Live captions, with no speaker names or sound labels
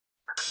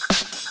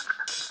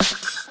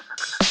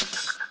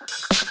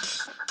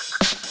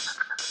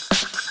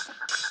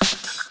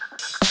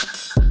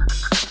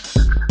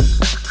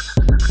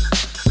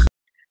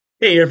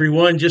Hey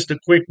everyone, just a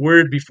quick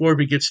word before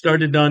we get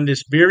started on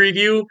this beer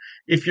review.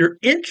 If you're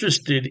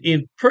interested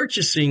in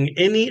purchasing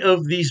any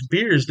of these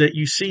beers that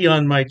you see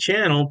on my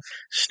channel,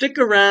 stick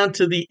around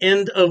to the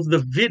end of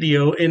the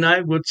video and I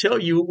will tell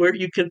you where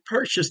you can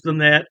purchase them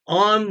at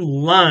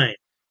online.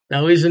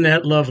 Now, isn't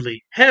that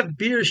lovely? Have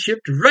beer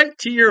shipped right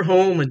to your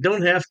home and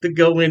don't have to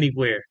go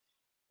anywhere.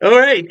 All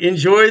right,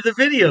 enjoy the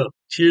video.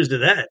 Cheers to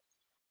that.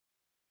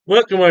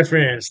 Welcome, my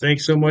friends.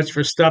 Thanks so much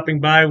for stopping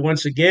by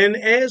once again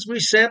as we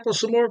sample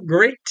some more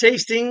great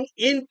tasting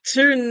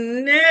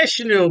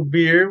international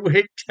beer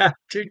with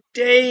Dr.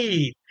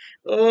 Dave.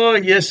 Oh,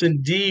 yes,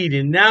 indeed.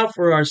 And now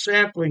for our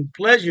sampling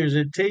pleasures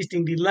and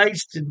tasting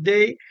delights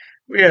today,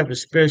 we have a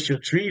special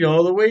treat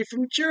all the way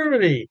from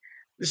Germany.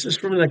 This is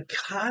from the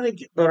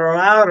König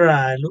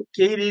Brauerei,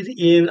 located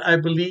in, I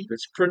believe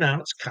it's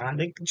pronounced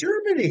König,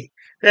 Germany.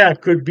 Yeah, I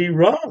could be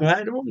wrong.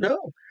 I don't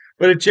know,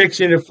 but it checks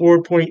in at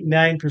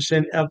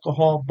 4.9%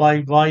 alcohol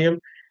by volume.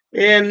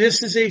 And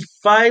this is a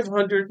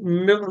 500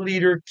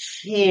 milliliter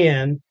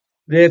can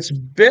that's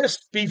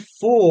best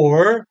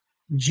before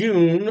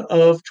June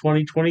of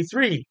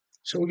 2023.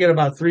 So we got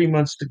about 3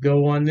 months to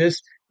go on this.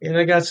 And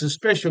I got some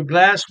special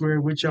glassware,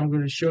 which I'm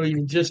going to show you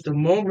in just a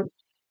moment,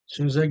 as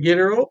soon as I get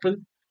her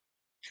open.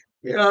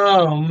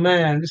 Oh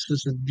man, this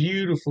was a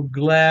beautiful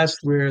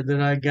glassware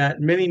that I got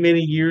many, many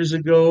years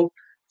ago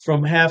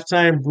from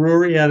Halftime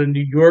Brewery out of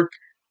New York.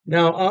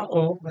 Now,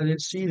 uh-oh, I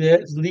didn't see that.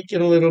 It's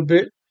leaking a little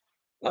bit.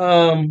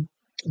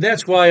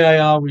 That's why I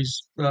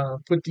always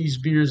put these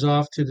beers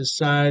off to the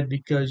side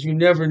because you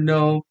never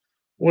know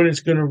when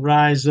it's going to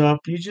rise up.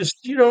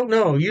 You don't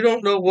know. You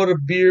don't know what a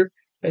beer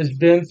has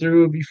been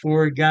through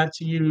before it got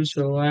to you.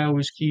 So I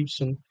always keep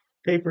some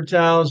paper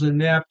towels and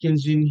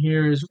napkins in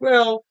here as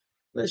well.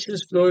 Let's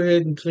just go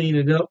ahead and clean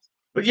it up.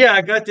 But yeah,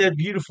 I got that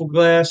beautiful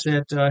glass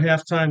at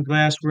Halftime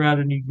Glassware out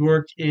of New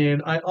York,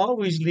 and I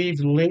always leave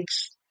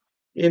links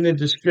in the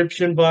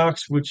description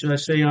box, which I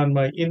say on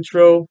my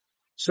intro.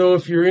 So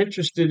if you're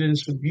interested in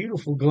some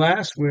beautiful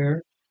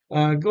glassware,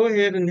 go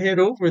ahead and head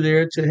over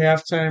there to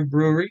Halftime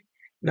Brewery.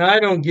 Now I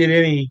don't get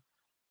any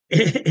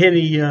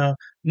any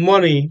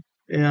money.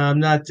 I'm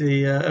not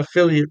the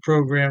affiliate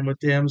program with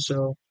them,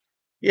 so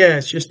yeah,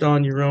 it's just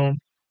on your own.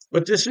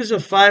 But this is a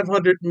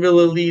 500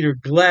 milliliter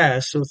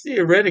glass, so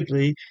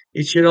theoretically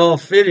it should all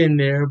fit in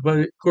there. But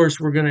of course,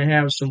 we're going to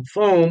have some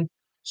foam,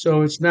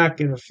 so it's not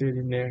going to fit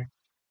in there.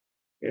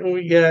 And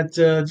we got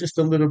just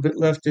a little bit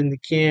left in the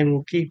can.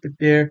 We'll keep it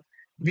there.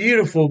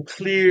 Beautiful,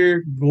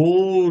 clear,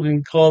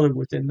 golden color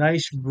with a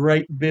nice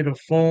bright bit of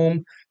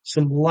foam,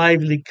 some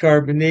lively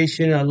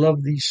carbonation. I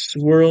love these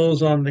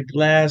swirls on the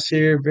glass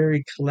here.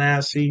 Very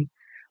classy.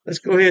 Let's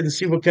go ahead and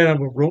see what kind of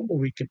aroma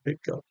we can pick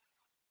up.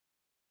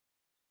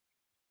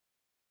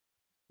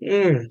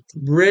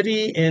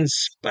 Bready and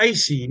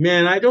spicy.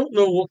 Man, I don't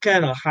know what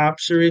kind of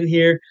hops are in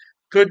here.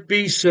 Could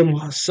be some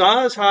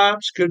Saaz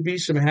hops, could be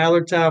some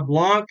Hallertau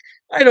Blanc.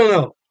 I don't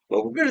know.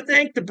 But we're going to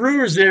thank the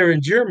brewers there in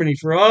Germany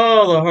for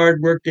all the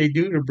hard work they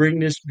do to bring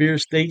this beer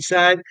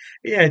stateside.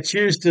 Yeah,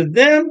 cheers to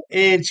them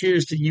and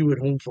cheers to you at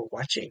home for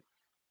watching.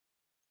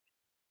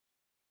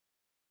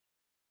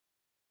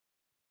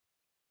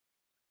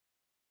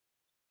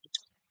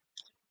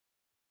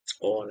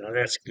 Oh, now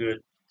that's good.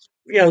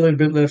 We got a little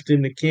bit left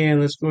in the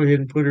can. Let's go ahead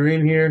and put her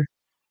in here.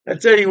 I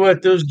tell you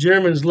what, those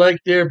Germans like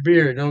their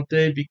beer, don't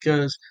they?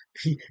 Because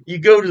you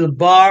go to the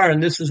bar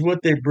and this is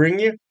what they bring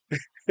you.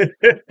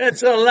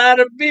 That's a lot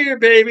of beer,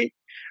 baby.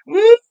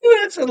 Woo,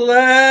 that's a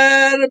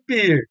lot of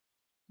beer.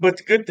 But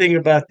the good thing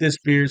about this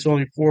beer is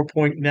only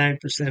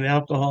 4.9%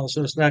 alcohol,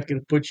 so it's not going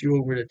to put you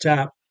over the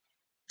top.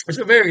 It's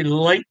a very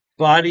light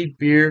bodied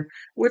beer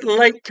with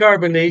light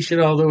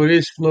carbonation, although it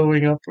is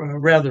flowing up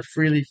rather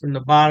freely from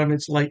the bottom.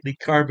 It's lightly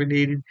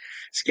carbonated.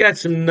 It's got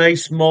some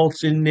nice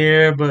malts in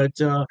there, but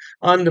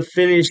on the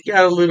finish,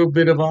 got a little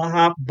bit of a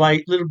hop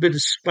bite, a little bit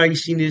of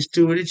spiciness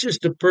to it. It's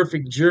just a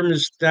perfect German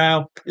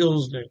style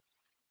Pilsner.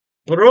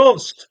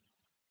 Prost!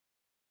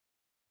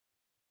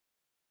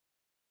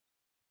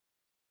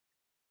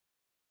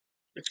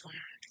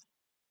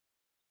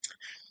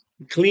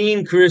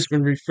 Clean, crisp,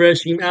 and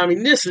refreshing. I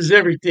mean, this is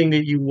everything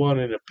that you want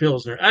in a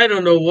Pilsner. I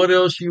don't know what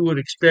else you would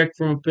expect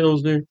from a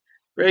Pilsner.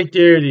 Right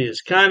there it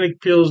is. König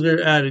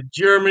Pilsner out of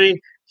Germany,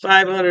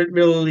 500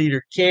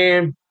 milliliter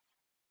can.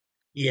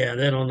 Yeah,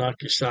 that'll knock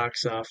your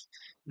socks off.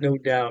 No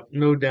doubt,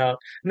 no doubt.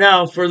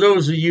 Now, for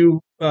those of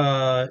you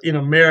in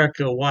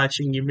America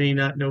watching, you may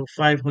not know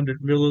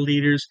 500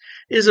 milliliters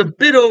is a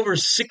bit over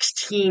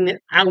 16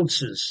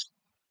 ounces.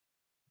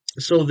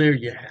 So there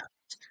you have.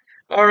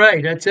 All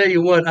right, I tell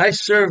you what, I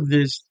serve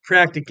this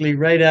practically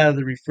right out of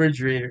the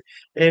refrigerator,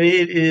 and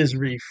it is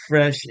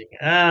refreshing.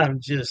 I'm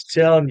just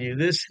telling you,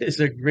 this is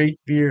a great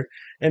beer,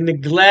 and the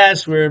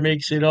glassware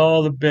makes it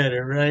all the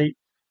better, right?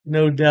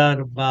 No doubt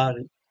about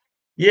it.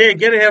 Yeah, you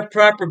gotta have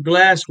proper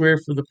glassware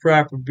for the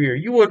proper beer.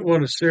 You wouldn't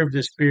want to serve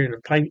this beer in a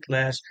pint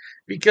glass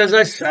because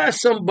I saw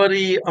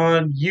somebody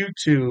on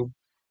YouTube.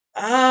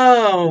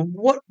 Oh,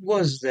 what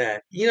was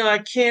that? I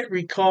can't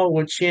recall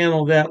what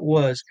channel that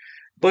was,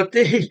 but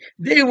they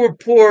were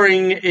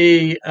pouring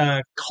a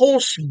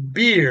Kolsch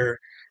beer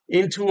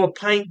into a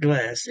pint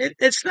glass.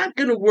 It's not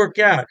going to work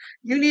out.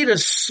 You need a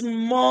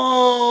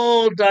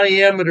small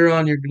diameter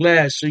on your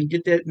glass so you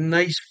get that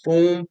nice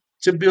foam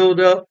to build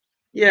up.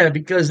 Yeah,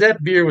 because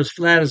that beer was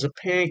flat as a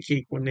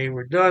pancake when they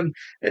were done.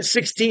 At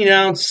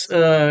 16-ounce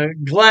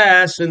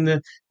glass, and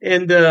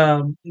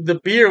the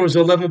beer was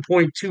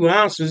 11.2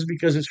 ounces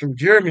because it's from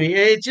Germany.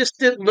 It just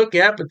didn't look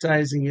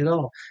appetizing at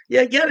all.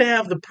 Yeah, you got to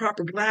have the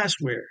proper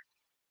glassware.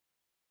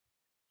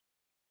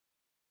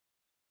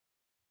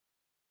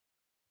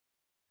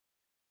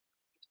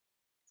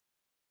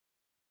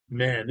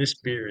 Man, this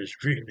beer is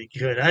really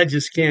good. I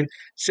just can't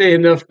say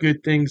enough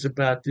good things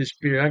about this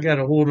beer. I got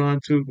to hold on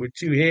to it with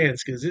two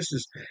hands because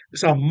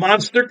it's a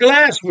monster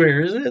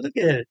glassware, isn't it? Look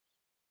at it.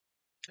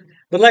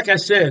 But like I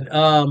said,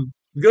 go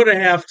to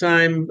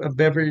halftime a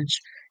beverage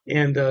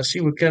and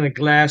see what kind of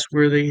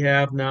glassware they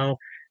have now.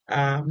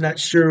 I'm not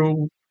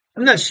sure.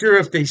 I'm not sure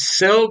if they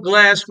sell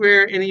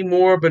glassware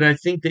anymore, but I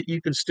think that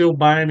you can still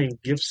buy them in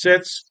gift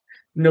sets.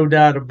 No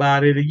doubt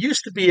about it. It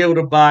used to be able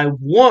to buy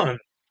one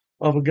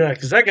of a guy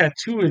because I got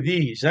two of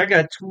these. I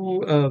got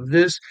two of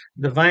this,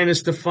 the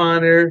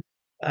Stefaner,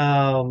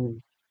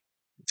 um,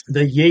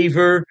 the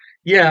Yaver.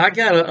 Yeah, I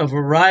got a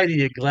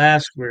variety of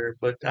glassware,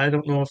 but I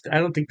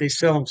don't think they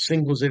sell them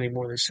singles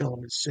anymore. They sell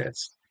them in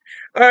sets.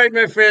 All right,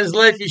 my friends,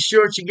 life is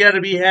short. You got to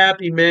be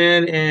happy,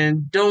 man.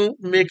 And don't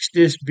mix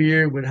this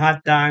beer with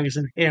hot dogs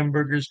and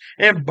hamburgers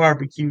and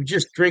barbecue.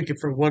 Just drink it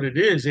for what it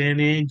is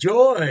and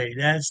enjoy.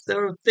 That's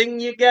the thing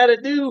you got to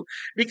do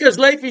because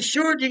life is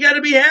short. You got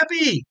to be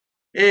happy.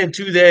 And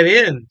to that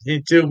end,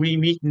 until we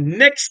meet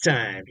next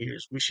time,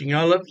 here's wishing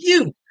all of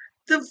you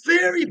the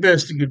very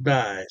best of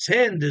goodbyes.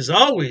 And as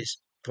always,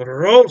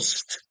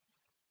 prost.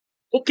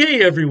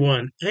 Okay,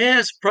 everyone.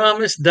 As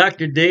promised,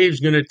 Dr. Dave's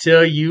going to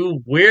tell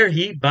you where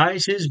he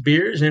buys his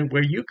beers and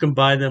where you can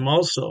buy them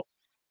also.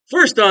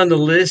 First on the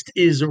list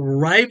is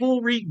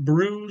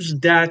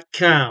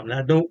rivalrybrews.com.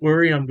 Now, don't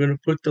worry, I'm going to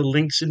put the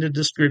links in the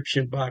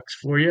description box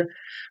for you.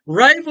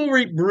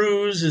 Rivalry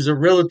Brews is a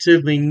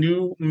relatively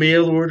new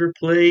mail order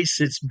place.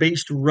 It's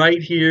based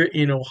right here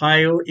in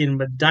Ohio, in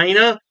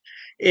Medina,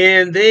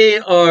 and they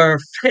are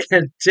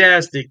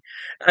fantastic.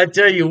 I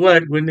tell you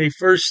what, when they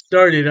first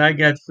started, I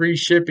got free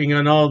shipping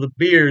on all the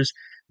beers.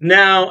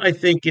 Now I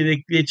think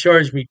they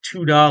charge me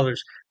 $2.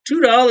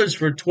 $2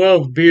 for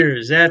 12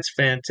 beers. That's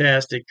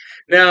fantastic.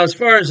 Now, as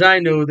far as I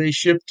know, they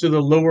ship to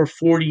the lower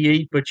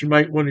 48, but you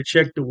might want to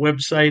check the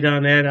website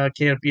on that. I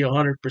can't be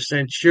 100%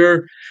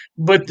 sure,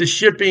 but the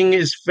shipping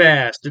is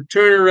fast. The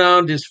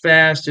turnaround is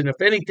fast, and if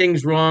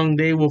anything's wrong,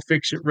 they will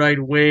fix it right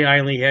away. I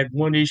only had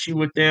one issue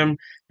with them,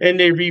 and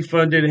they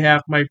refunded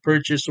half my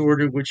purchase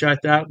order, which I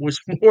thought was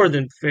more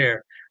than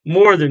fair.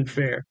 More than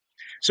fair.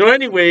 So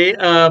anyway,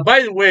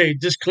 by the way,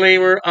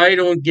 disclaimer, I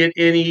don't get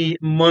any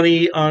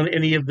money on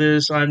any of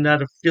this. I'm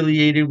not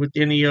affiliated with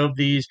any of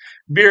these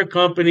beer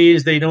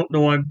companies. They don't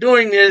know I'm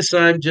doing this.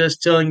 I'm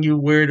just telling you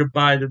where to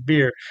buy the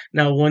beer.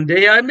 Now, one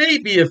day I may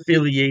be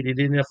affiliated,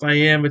 and if I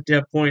am at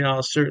that point,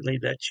 I'll certainly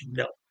let you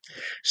know.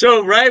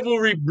 So,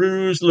 Rivalry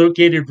Brews,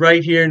 located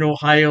right here in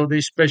Ohio, they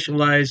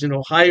specialize in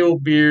Ohio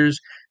beers,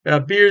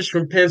 beers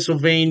from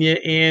Pennsylvania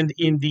and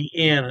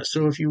Indiana.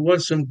 So, if you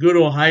want some good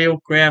Ohio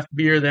craft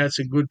beer, that's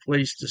a good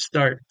place to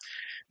start.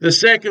 The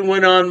second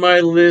one on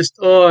my list,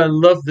 oh, I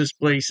love this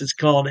place. It's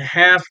called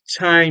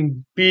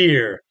Halftime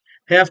Beer.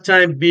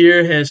 Halftime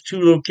Beer has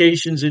two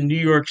locations in New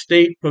York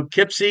State,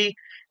 Poughkeepsie,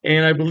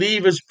 and I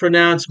believe it's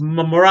pronounced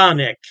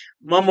Mamaroneck.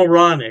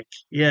 Mamaroneck.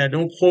 Yeah,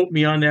 don't quote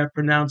me on that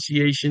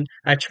pronunciation.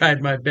 I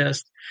tried my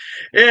best.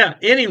 Yeah,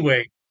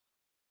 anyway,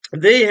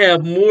 they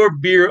have more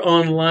beer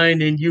online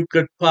than you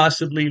could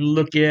possibly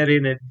look at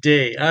in a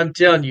day. I'm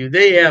telling you,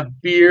 they have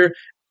beer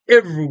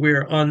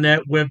everywhere on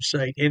that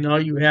website. And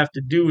all you have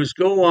to do is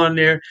go on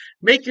there,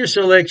 make your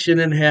selection,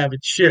 and have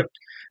it shipped.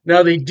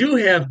 Now, they do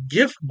have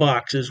gift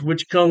boxes,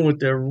 which come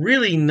with a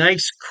really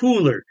nice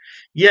cooler.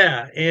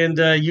 Yeah, and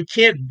you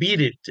can't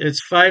beat it.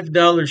 It's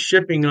 $5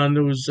 shipping on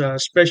those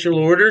special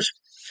orders.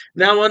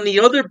 Now, on the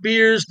other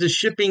beers, the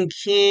shipping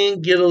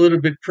can get a little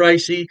bit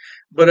pricey,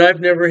 but I've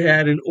never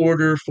had an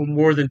order for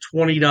more than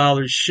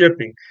 $20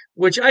 shipping,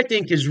 which I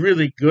think is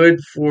really good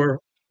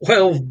for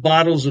 12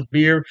 bottles of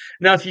beer.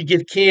 Now, if you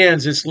get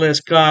cans, it's less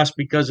cost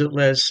because it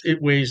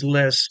weighs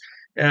less.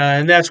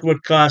 And that's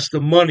what costs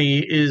the money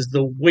is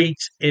the weight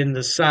and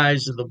the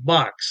size of the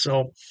box.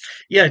 So,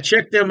 yeah,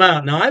 check them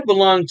out. Now, I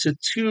belong to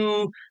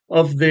two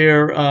of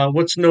their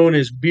what's known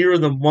as Beer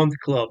of the Month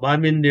Club.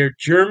 I'm in their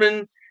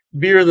German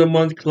Beer of the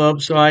Month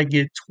Club, so I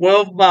get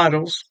 12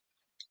 bottles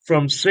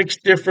from six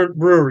different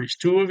breweries,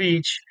 two of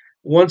each,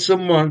 once a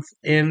month.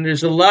 And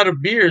there's a lot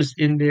of beers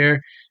in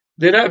there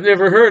that I've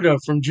never heard of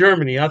from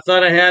Germany. I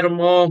thought I had them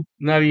all,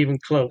 not even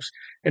close.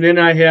 And then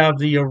I have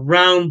the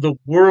Around the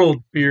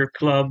World Beer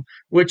Club,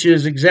 which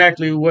is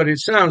exactly what it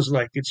sounds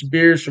like. It's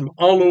beers from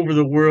all over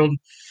the world.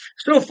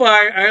 So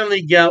far, I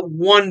only got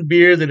one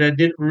beer that I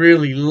didn't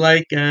really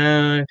like.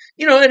 It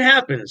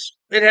happens.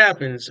 It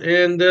happens.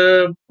 And,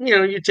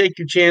 you take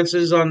your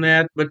chances on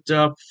that. But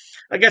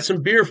I got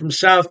some beer from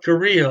South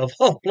Korea, of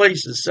all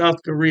places, South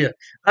Korea.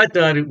 I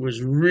thought it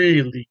was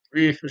really,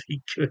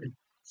 really good.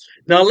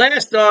 Now,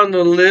 last on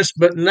the list,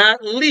 but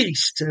not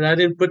least, and I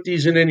didn't put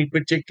these in any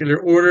particular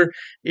order,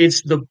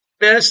 it's the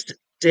best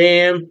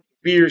damn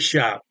beer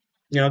shop.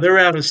 Now, they're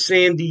out of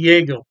San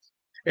Diego,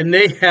 and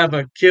they have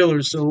a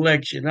killer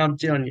selection. I'm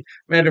telling you.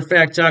 Matter of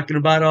fact, talking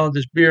about all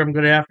this beer, I'm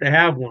going to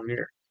have one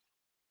here.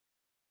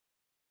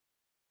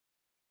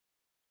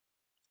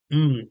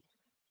 Mm,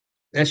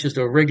 that's just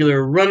a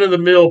regular run of the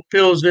mill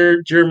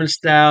Pilsner, German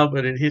style,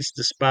 but it hits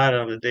the spot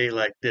on a day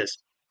like this.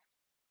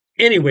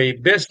 Anyway,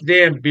 best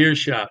damn beer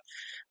shop.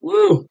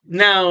 Woo!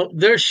 Now,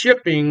 their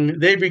shipping,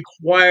 they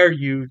require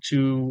you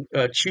to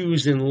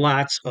choose in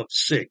lots of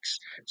six.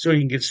 So you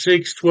can get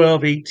 6,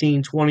 12,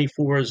 18,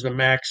 24 is the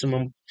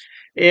maximum.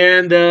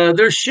 And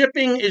their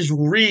shipping is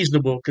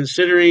reasonable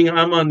considering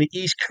I'm on the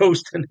East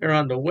Coast and they're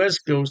on the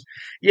West Coast.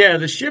 Yeah,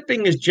 the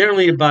shipping is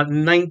generally about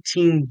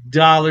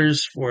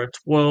 $19 for a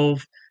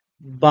 12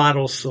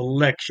 bottle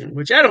selection,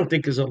 which I don't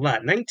think is a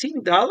lot.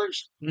 $19?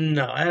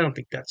 No, I don't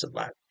think that's a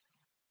lot.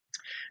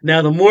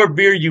 Now, the more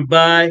beer you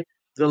buy,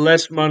 the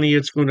less money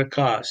it's going to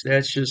cost.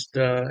 That's just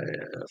a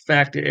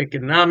fact of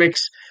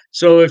economics.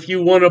 So if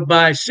you want to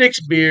buy six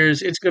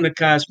beers, it's going to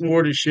cost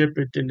more to ship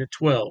it than the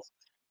 12.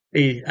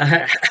 Hey,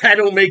 I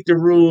don't make the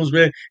rules,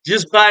 man.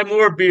 Just buy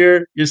more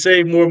beer. You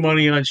save more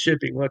money on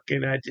shipping. What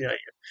can I tell you?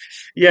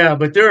 Yeah,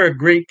 but they're a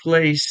great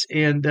place,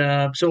 and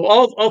so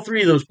all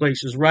three of those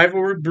places,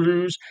 Rivalry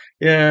Brews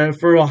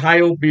for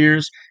Ohio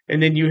beers,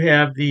 and then you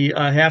have the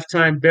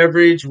Halftime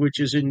Beverage, which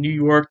is in New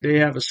York. They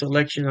have a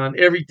selection on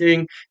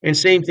everything, and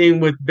same thing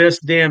with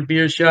Best Damn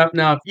Beer Shop.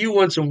 Now, if you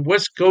want some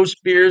West Coast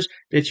beers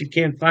that you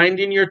can't find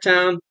in your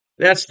town,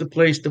 that's the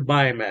place to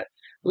buy them at.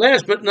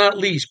 Last but not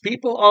least,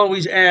 people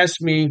always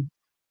ask me,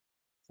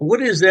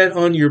 what is that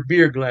on your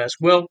beer glass?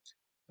 Well,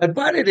 I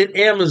bought it at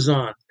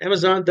Amazon,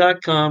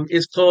 Amazon.com.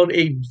 It's called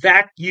a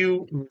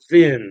vacuum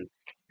vin.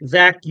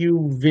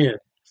 Vacuum vin.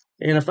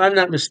 And if I'm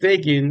not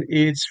mistaken,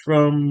 it's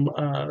from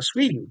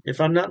Sweden,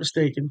 if I'm not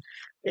mistaken.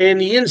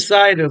 And the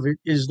inside of it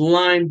is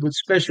lined with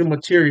special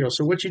material.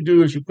 So what you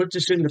do is you put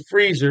this in the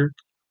freezer,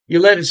 you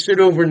let it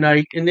sit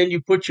overnight, and then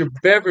you put your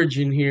beverage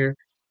in here,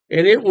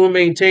 and it will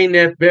maintain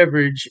that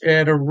beverage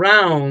at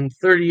around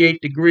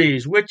 38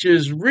 degrees, which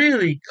is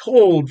really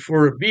cold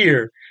for a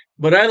beer.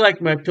 But I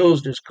like my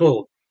Pilsners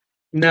cold.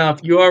 Now, if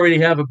you already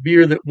have a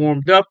beer that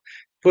warmed up,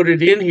 put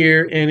it in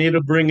here and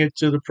it'll bring it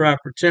to the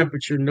proper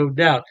temperature, no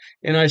doubt.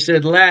 And I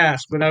said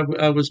last, but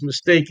I was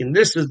mistaken.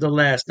 This is the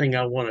last thing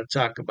I want to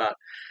talk about.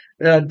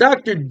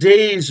 Dr.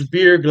 Dave's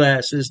beer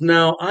glasses.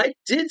 Now, I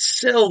did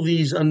sell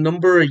these a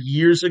number of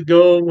years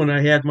ago when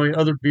I had my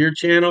other beer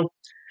channel.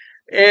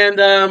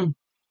 And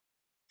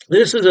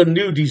this is a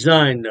new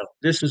design, though.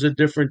 This is a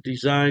different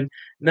design.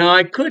 Now,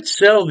 I could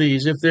sell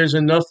these if there's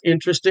enough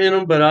interest in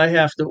them, but I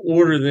have to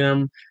order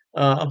them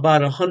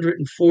about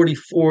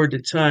 144 at a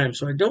time.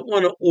 So I don't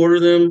want to order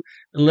them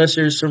unless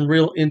there's some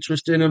real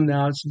interest in them.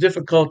 Now, it's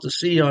difficult to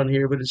see on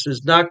here, but it says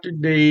Dr.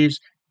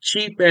 Dave's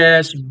cheap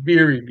ass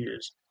beer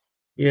reviews.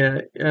 Yeah,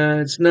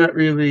 it's not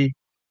really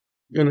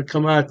going to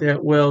come out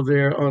that well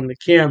there on the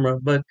camera.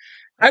 But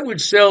I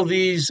would sell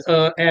these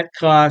at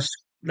cost.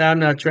 Now I'm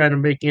not trying to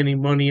make any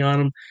money on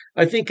them.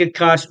 I think it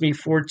cost me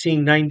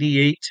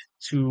 14.98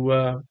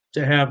 to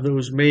have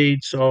those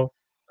made. So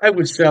I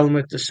would sell them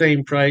at the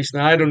same price.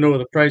 Now I don't know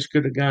the price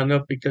could have gone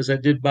up because I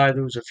did buy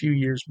those a few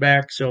years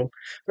back. So,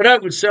 but I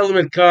would sell them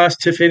at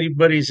cost if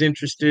anybody's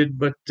interested.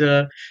 But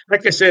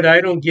like I said,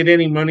 I don't get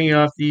any money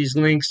off these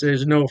links.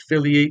 There's no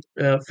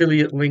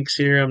affiliate links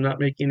here. I'm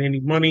not making any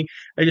money.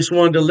 I just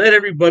wanted to let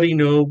everybody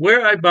know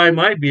where I buy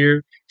my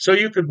beer so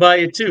you could buy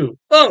it too.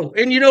 Oh,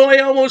 and you know, I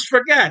almost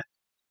forgot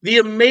the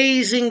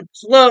Amazing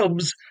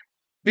Clubs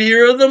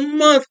Beer of the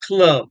Month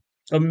Club.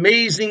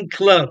 Amazing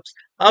Clubs.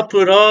 I'll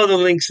put all the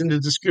links in the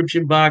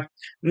description box.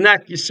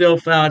 Knock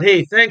yourself out.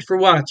 Hey, thanks for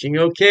watching,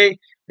 okay?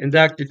 And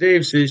Dr.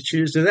 Dave says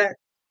cheers to that.